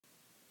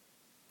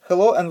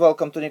Hello and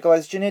welcome to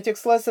Nikolai's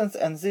Genetics Lessons,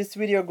 and this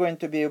video going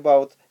to be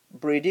about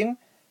breeding,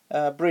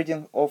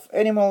 breeding of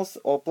animals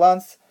or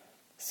plants.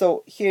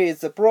 So here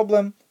is the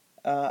problem.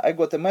 I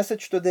got a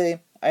message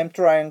today. I'm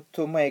trying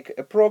to make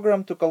a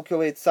program to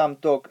calculate some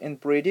dog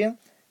inbreeding.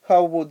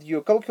 How would you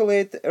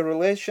calculate a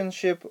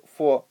relationship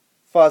for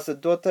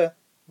father-daughter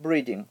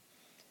breeding?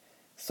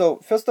 So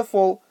first of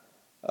all,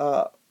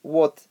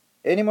 what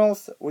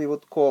animals we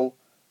would call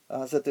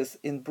that is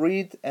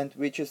inbreed and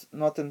which is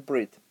not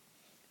inbreed.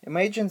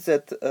 Imagine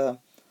that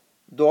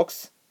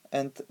dogs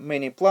and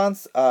many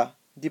plants are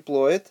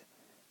diploid.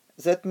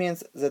 That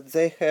means that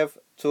they have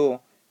two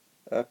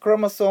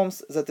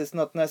chromosomes that is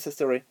not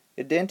necessarily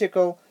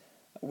identical.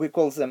 We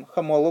call them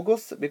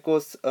homologous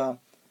because,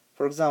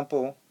 for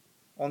example,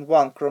 on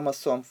one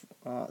chromosome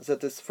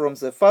that is from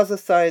the father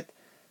side,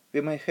 we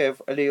may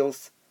have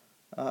alleles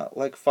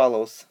like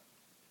follows: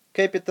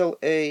 capital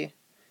A,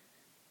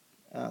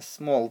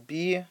 small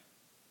b,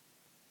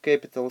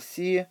 capital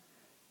C,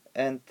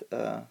 and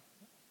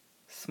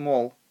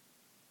small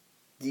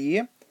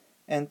d,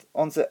 and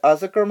on the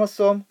other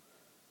chromosome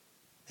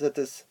that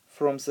is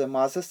from the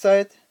mother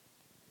side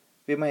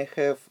we may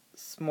have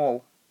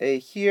small a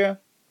here,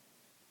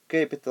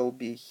 capital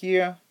B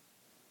here,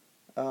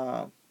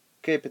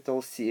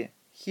 capital C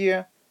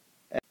here,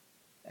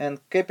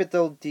 and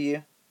capital D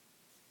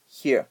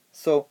here.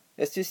 So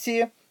as you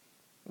see,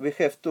 we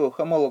have two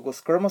homologous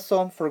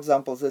chromosomes. For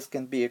example, this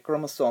can be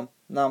chromosome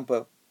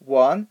number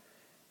 1,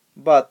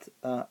 but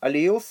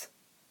alleles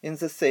in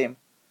the same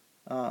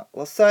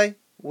loci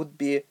would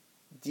be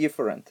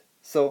different.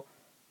 So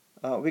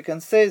we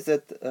can say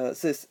that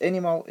this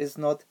animal is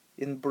not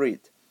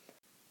inbreed.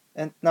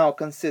 And now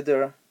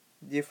consider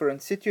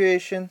different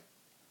situation.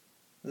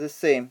 The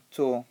same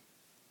two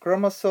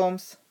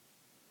chromosomes,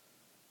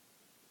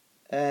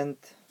 and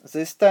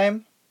this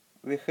time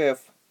we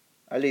have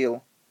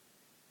allele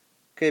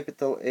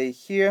capital A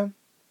here,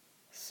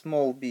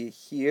 small b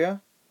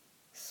here,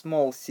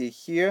 small c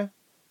here,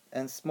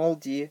 and small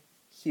d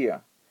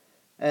here.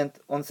 And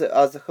on the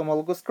other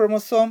homologous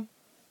chromosome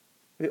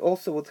we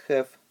also would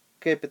have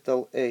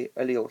capital A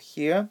allele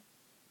here,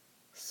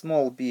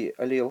 small b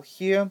allele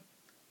here,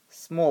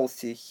 small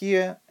c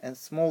here, and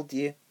small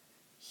d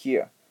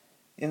here.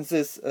 In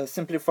this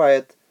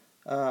simplified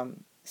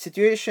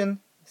situation,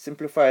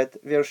 simplified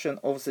version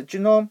of the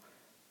genome,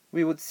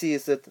 we would see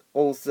that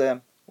all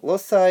the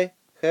loci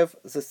have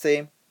the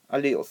same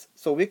alleles.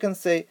 So we can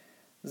say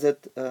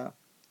that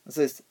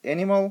this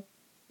animal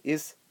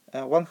is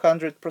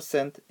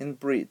 100%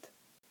 inbreed.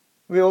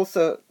 We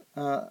also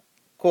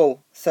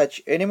call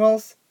such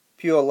animals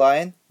pure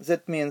line.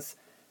 That means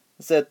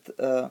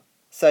that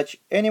such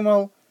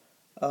animal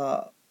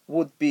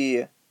would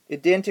be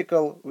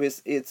identical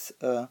with its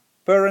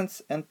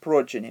parents and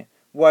progeny.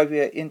 Why we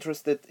are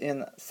interested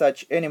in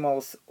such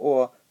animals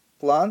or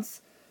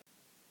plants?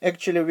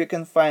 Actually, we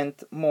can find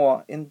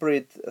more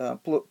inbreed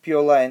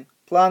pure line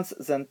plants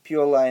than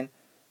pure line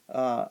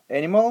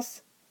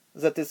animals.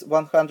 That is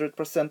 100%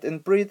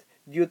 inbreed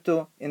due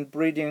to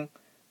inbreeding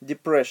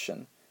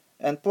depression.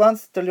 And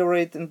plants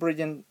tolerate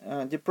inbreeding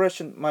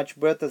depression much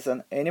better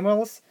than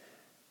animals.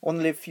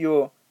 Only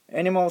few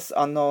animals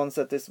are known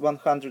that is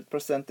 100%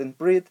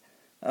 inbreed.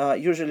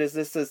 Usually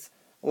this is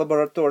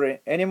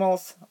laboratory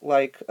animals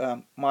like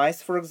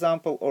mice, for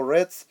example, or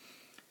rats.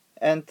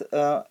 And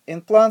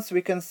in plants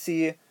we can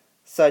see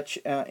such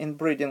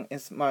inbreeding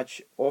is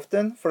much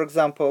often. For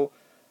example,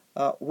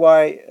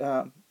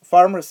 why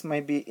farmers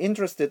may be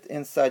interested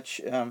in such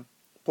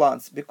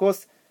plants,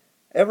 because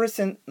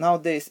everything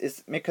nowadays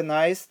is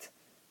mechanized,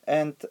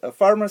 and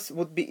farmers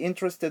would be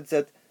interested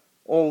that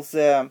all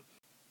the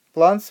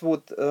plants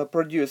would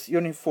produce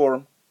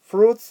uniform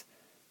fruits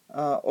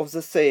of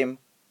the same,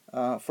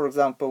 for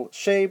example,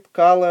 shape,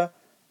 color,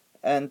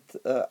 and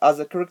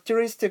other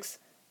characteristics,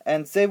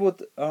 and they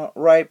would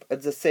ripe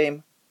at the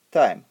same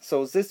time.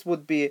 So this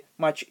would be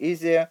much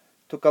easier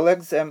to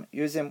collect them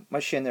using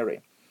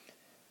machinery.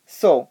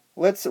 So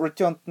let's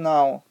return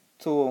now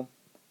to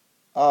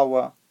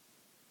our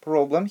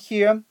problem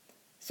here.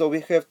 So we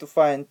have to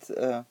find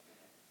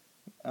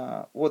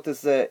what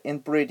is the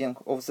inbreeding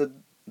of the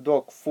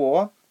dog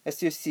 4.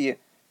 As you see,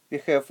 we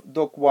have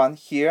dog 1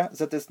 here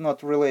that is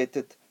not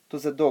related to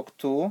the dog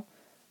 2.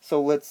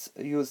 So let's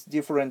use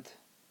different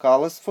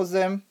colors for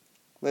them.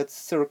 Let's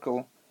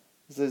circle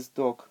this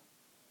dog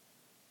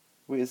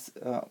with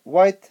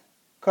white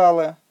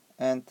color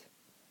and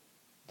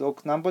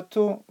dog number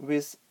 2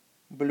 with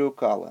blue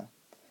color.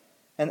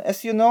 And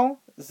as you know,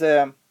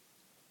 the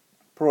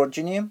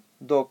progeny,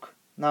 dog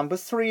number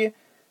 3,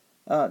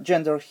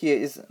 gender here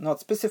is not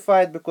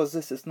specified because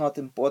this is not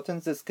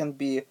important. This can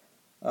be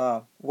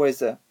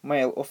whether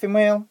male or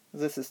female.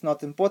 This is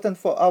not important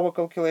for our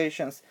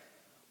calculations.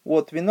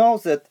 What we know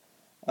that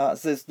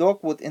this dog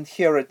would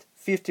inherit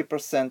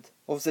 50%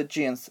 of the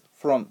genes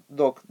from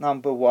dog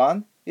number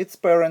 1, its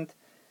parent,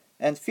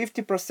 and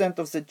 50%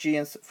 of the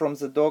genes from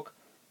the dog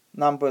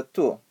number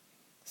 2.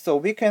 So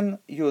we can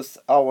use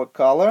our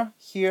color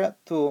here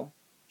to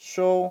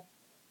show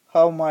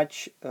how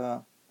much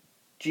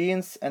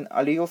genes and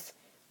alleles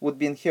would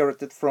be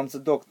inherited from the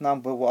dog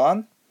number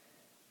 1,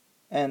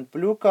 and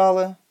blue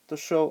color to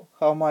show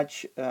how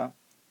much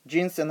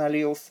genes and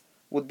alleles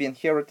would be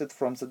inherited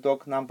from the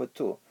dog number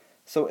 2.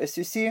 So as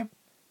you see,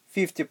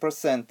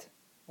 50%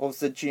 of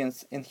the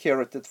genes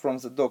inherited from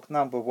the dog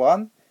number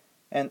 1,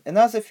 and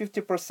another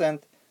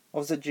 50%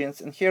 of the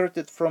genes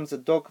inherited from the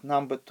dog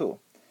number 2.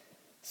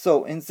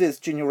 So in this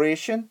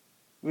generation,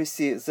 we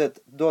see that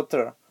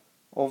daughter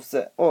of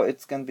the, or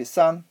it can be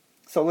son.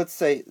 So let's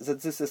say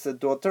that this is a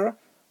daughter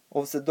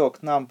of the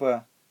dog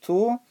number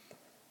 2,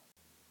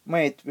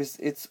 made with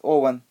its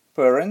own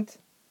parent,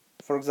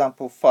 for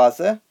example,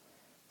 father.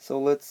 So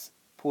let's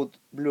put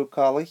blue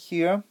color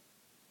here.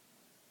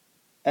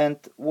 And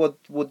what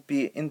would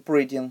be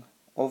inbreeding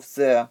of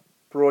the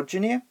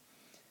progeny?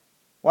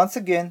 Once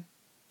again,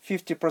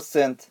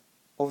 50%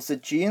 of the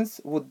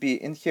genes would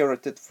be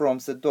inherited from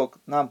the dog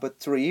number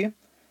 3.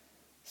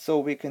 So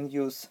we can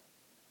use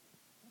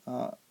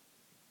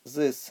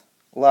this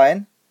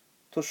line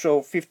to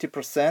show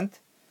 50%.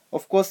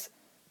 Of course,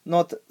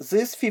 not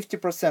this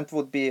 50%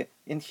 would be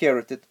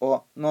inherited,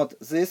 or not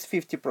this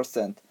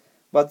 50%,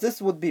 but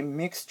this would be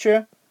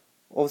mixture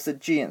of the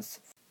genes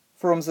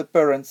from the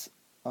parents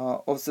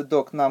of the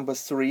dog number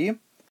 3.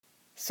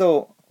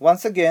 So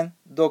once again,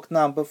 dog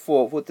number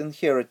 4 would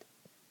inherit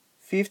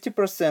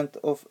 50%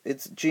 of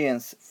its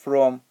genes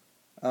from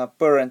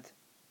parent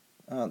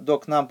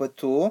dog number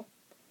 2,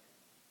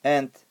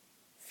 and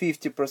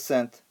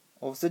 50%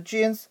 of the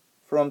genes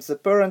from the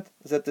parent,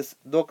 that is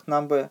dog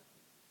number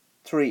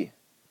 3.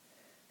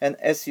 And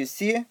as you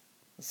see,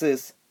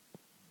 this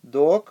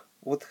dog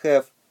would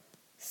have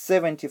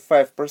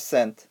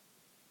 75%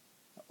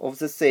 of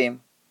the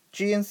same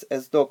genes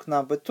as dog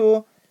number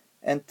 2,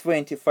 and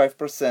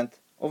 25%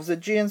 of the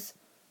genes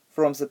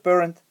from the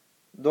parent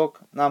dog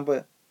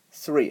number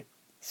 3.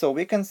 So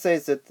we can say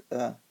that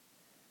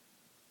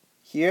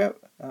here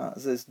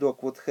this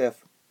dog would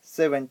have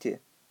 75%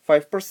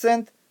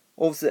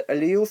 of the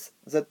alleles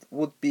that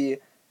would be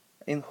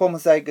in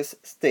homozygous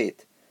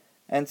state.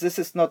 And this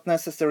is not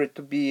necessary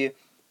to be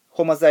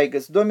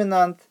homozygous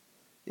dominant.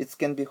 It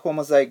can be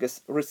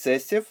homozygous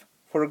recessive.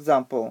 For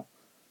example,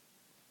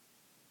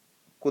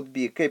 could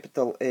be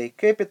capital A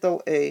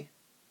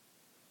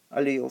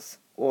alleles,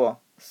 or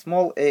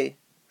small a.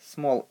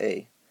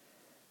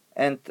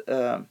 And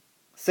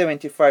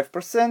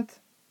 75%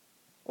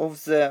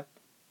 of the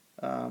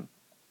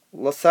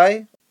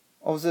loci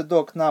of the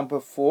dog number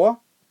 4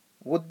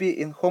 would be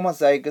in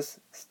homozygous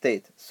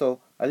state. So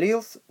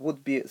alleles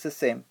would be the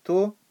same,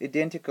 2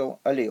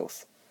 identical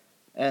alleles.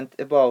 And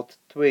about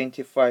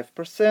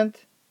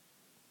 25%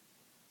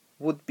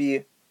 would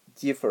be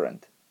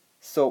different.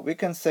 So we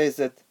can say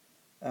that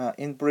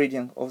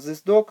inbreeding of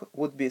this dog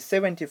would be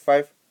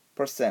 75%.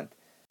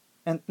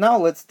 And now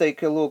let's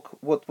take a look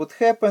what would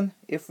happen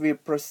if we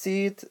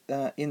proceed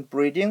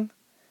inbreeding.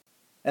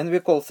 And we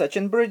call such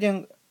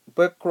inbreeding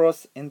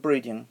backcross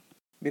inbreeding,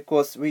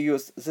 because we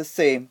use the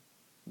same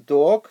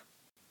dog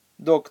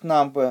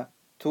number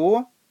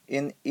 2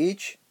 in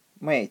each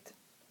mate.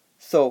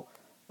 So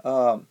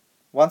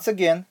once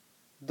again,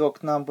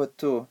 dog number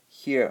 2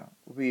 here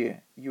we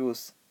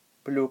use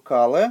blue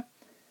color,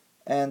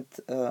 and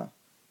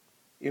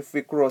if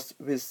we cross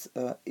with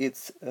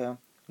its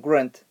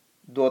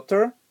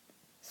granddaughter,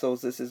 so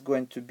this is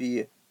going to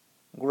be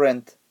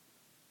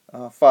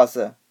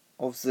grandfather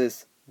of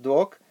this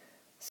dog.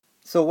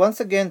 So once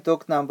again,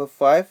 dog number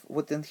 5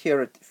 would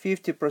inherit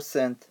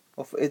 50%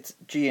 of its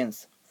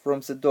genes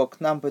from the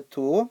dog number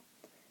 2,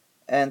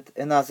 and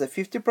another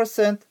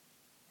 50%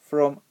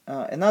 from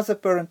another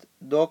parent,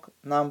 dog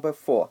number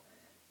 4.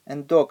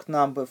 And dog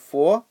number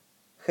 4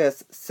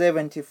 has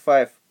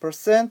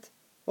 75%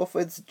 of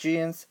its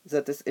genes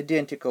that is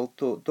identical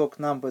to dog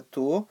number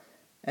 2,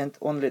 and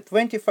only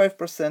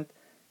 25%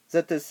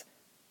 that is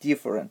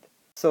different.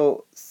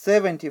 So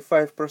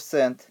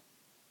 75%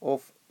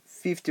 of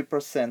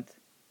 50%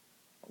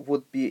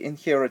 would be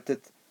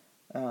inherited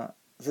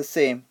the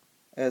same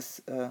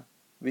as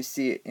we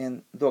see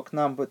in dog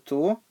number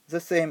 2, the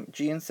same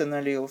genes and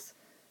alleles,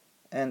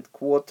 and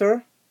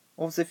quarter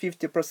of the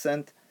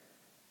 50%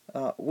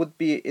 would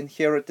be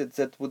inherited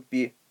that would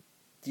be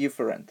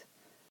different.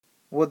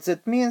 What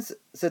that means?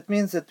 That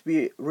means that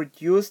we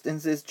reduced in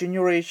this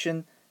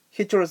generation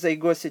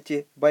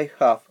heterozygosity by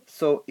half.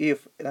 So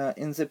if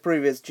in the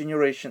previous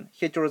generation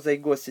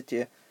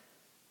heterozygosity,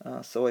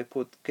 so I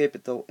put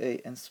capital A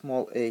and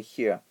small a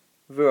here,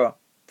 were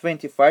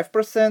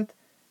 25%,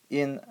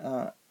 in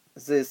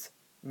this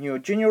new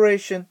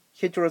generation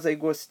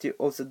heterozygosity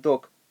of the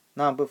dog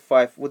number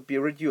 5 would be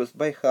reduced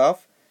by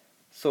half,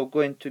 so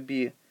going to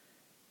be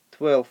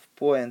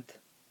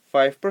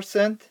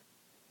 12.5%,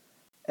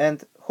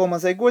 and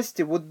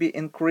homozygosity would be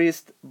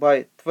increased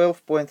by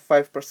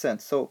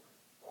 12.5%. So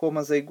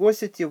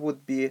homozygosity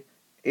would be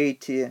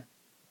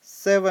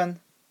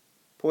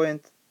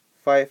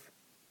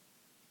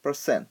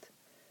 87.5%.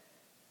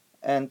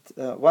 And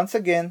once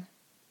again,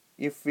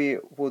 if we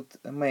would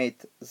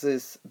mate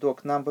this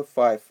dog number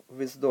 5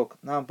 with dog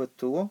number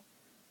 2,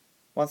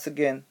 once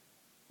again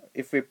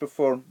if we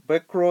perform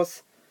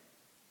backcross,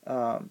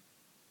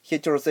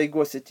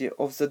 heterozygosity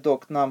of the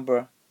dog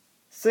number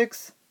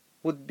 6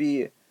 would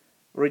be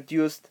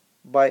reduced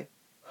by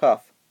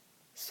half.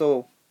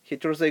 So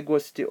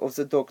heterozygosity of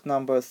the dog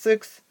number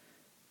 6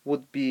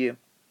 would be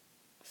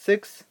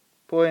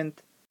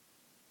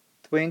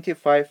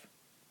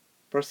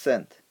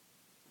 6.25%.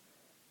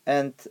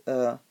 And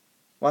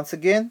once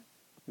again,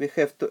 we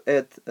have to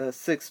add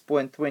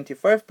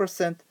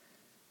 6.25%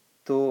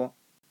 to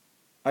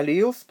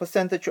alleles,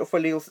 percentage of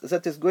alleles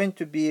that is going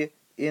to be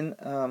in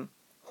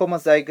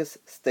homozygous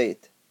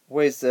state,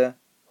 whether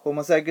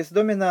homozygous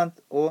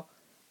dominant or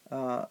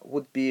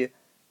would be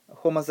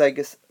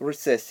homozygous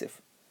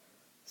recessive.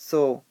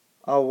 So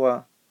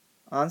our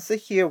answer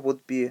here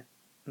would be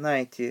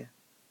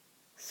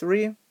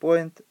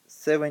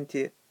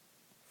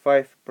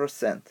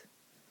 93.75%.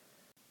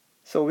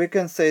 So we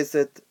can say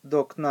that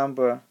dog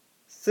number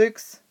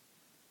 6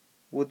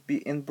 would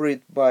be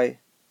inbreed by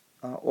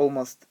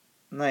almost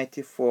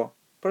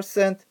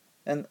 94%,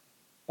 and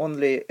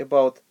only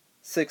about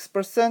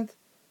 6%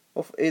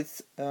 of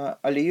its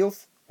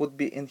alleles would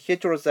be in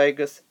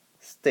heterozygous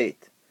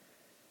state.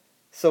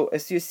 So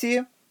as you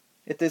see,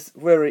 it is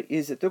very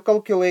easy to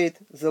calculate.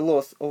 The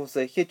loss of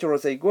the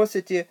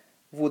heterozygosity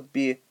would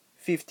be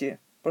 50%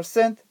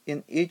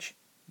 in each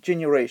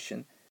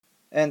generation,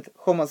 and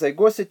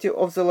homozygosity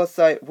of the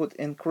loci would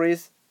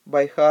increase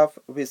by half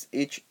with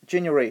each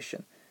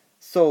generation.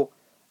 So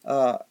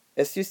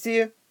as you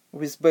see,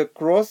 with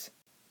backcross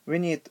we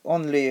need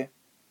only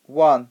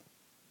 1,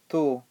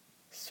 2,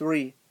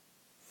 3,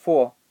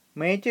 4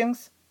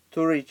 matings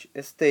to reach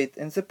a state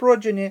in the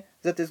progeny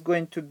that is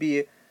going to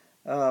be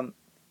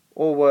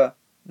over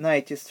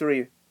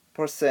 93%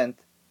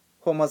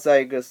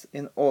 homozygous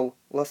in all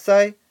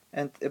loci,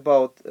 and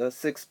about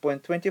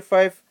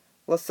 6.25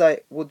 loci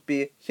would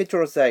be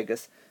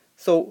heterozygous.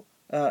 So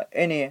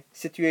any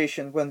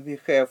situation when we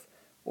have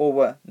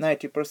over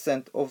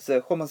 90% of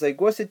the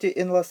homozygosity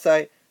in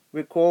loci,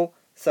 we call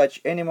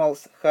such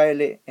animals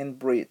highly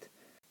inbreed.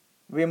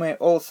 We may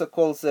also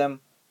call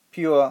them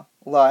pure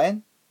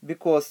line,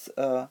 because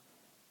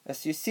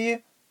as you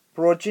see,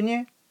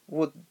 progeny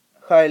would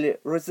highly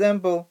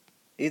resemble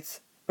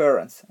its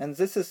parents, and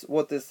this is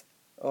what is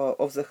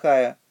of the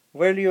higher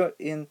value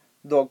in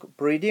dog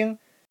breeding,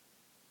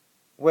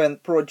 when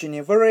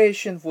progeny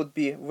variation would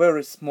be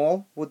very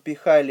small, would be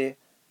highly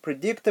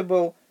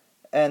predictable,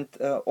 and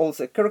all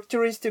the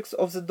characteristics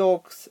of the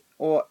dogs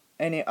or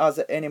any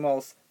other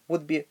animals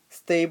would be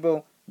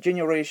stable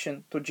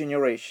generation to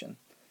generation.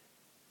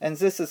 And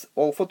this is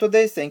all for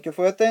today. Thank you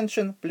for your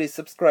attention. Please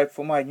subscribe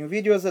for my new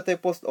videos that I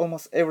post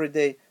almost every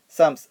day.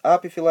 Thumbs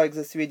up if you like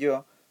this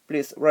video.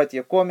 Please write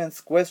your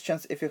comments,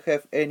 questions if you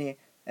have any.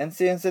 And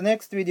see you in the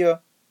next video.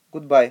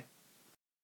 Goodbye.